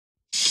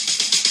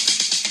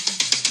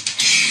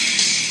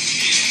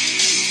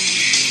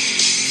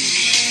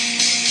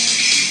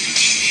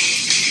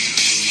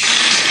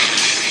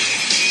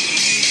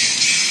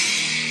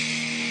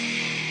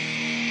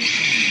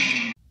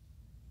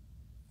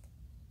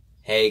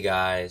Hey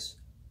guys,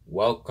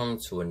 welcome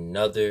to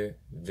another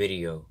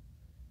video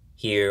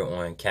here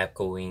on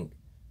Capco Inc.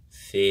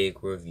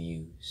 Fig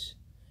Reviews.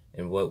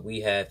 And what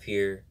we have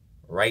here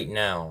right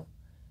now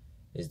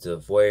is the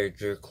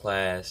Voyager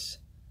class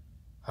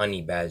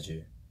Honey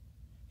Badger,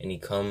 and he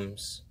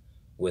comes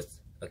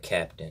with a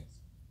captain.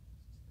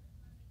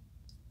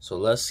 So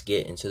let's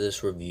get into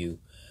this review.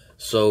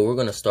 So we're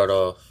gonna start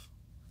off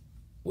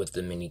with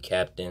the mini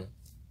captain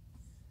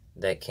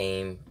that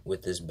came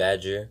with this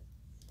Badger.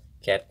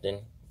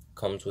 Captain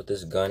comes with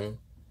this gun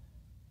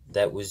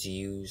that was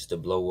used to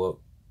blow up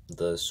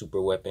the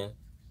super weapon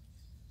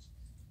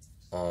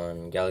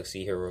on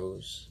Galaxy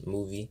Heroes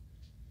movie.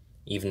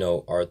 Even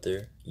though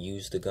Arthur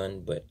used the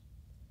gun, but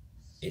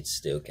it's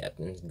still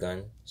Captain's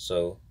gun.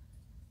 So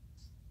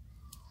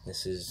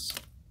this is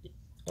the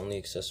only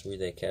accessory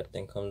that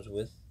Captain comes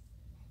with.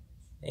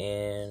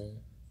 And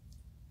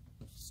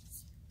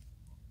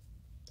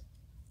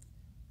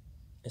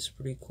it's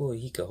pretty cool.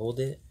 He could hold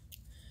it.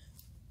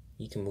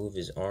 He can move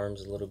his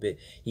arms a little bit.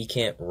 He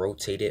can't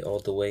rotate it all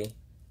the way.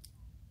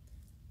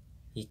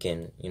 He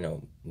can,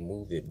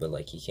 move it, but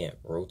like he can't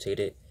rotate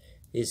it.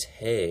 His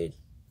head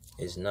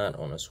is not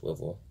on a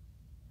swivel.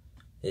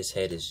 His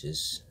head is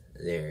just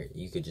there.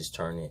 You could just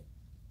turn it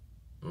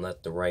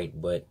left to right,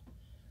 but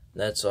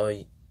that's all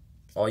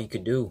you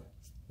could do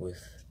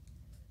with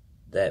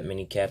that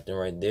mini captain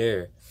right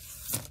there.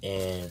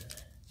 And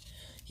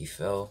he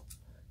fell.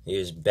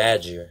 Here's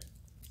Badger,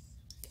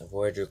 the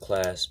Voyager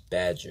class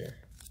Badger.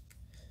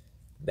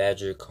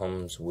 Badger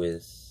comes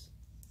with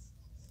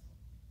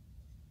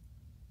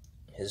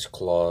his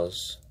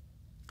claws.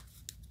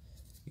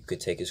 You could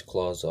take his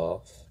claws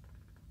off.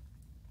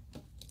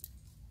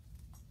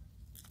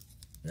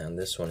 Now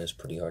this one is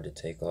pretty hard to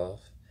take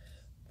off,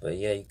 but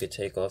yeah, you could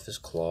take off his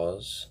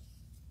claws.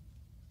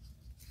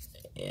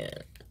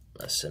 And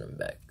let's set him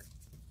back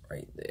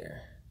right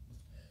there.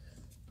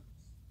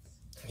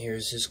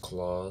 Here's his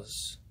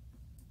claws.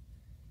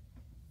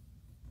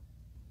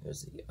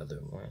 There's the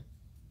other one.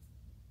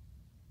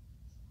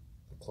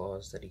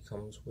 Claws that he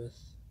comes with.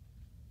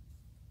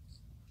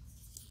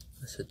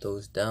 Let's set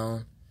those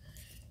down.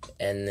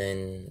 And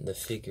then the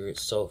figure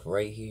itself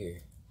right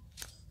here,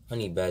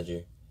 Honey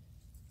Badger.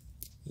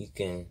 You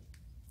can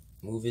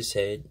move his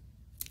head,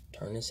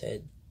 turn his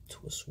head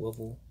to a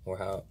swivel,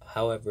 or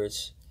however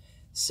it's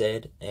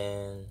said,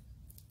 and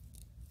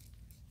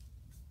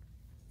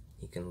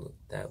he can look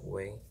that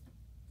way,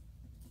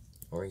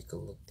 or he can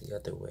look the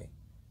other way.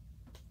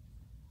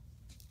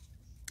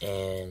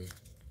 And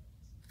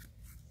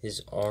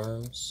his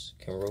arms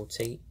can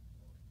rotate.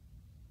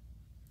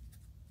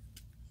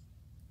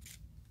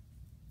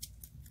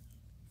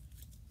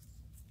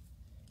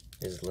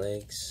 His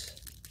legs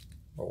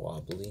are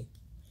wobbly.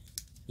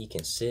 He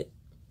can sit.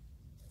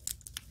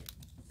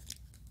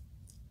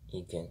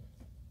 He can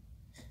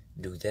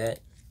do that.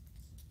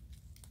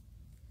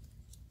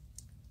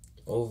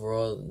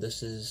 Overall,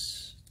 this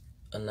is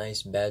a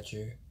nice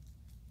Badger.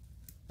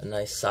 A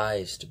nice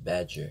sized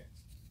Badger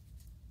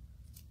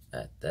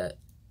at that.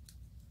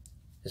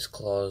 His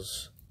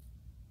claws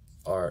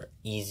are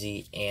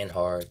easy and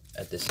hard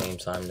at the same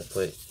time to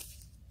put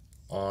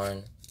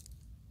on.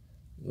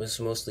 It's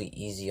mostly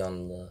easy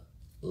on the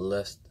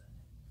left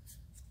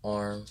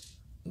arm,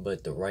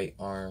 but the right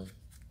arm,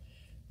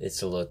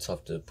 it's a little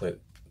tough to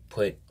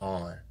put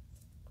on.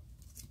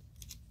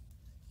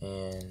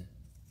 And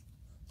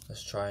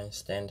let's try and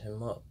stand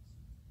him up.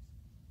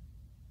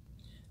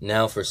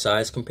 Now for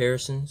size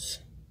comparisons.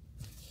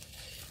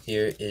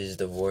 Here is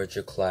the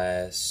Voyager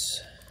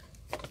class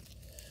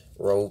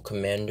Rogue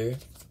Commander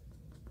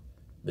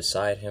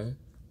beside him.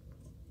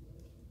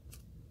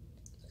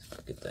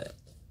 Look at that.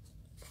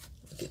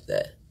 Look at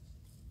that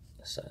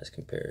size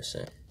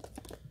comparison.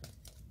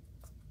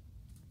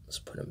 Let's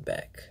put him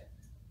back.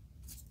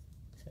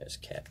 There's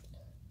Captain.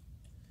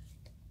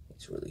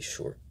 He's really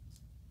short.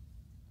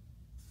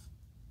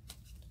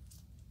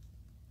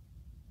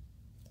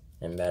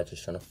 And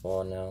Badger's trying to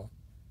fall now.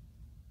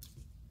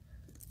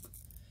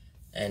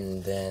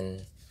 And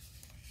then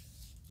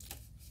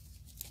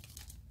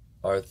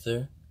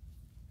Arthur.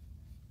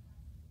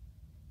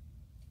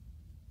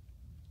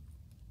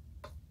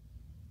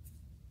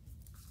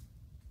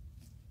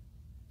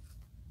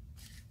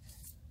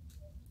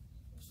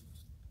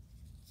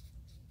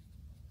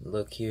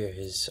 Look here,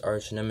 his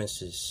arch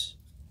nemesis,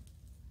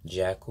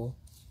 Jackal.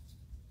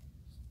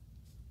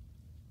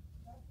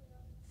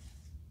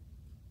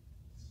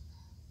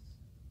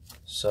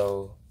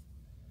 So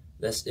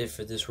that's it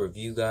for this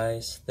review,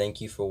 guys.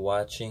 Thank you for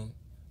watching.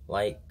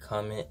 Like,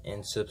 comment,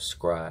 and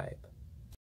subscribe.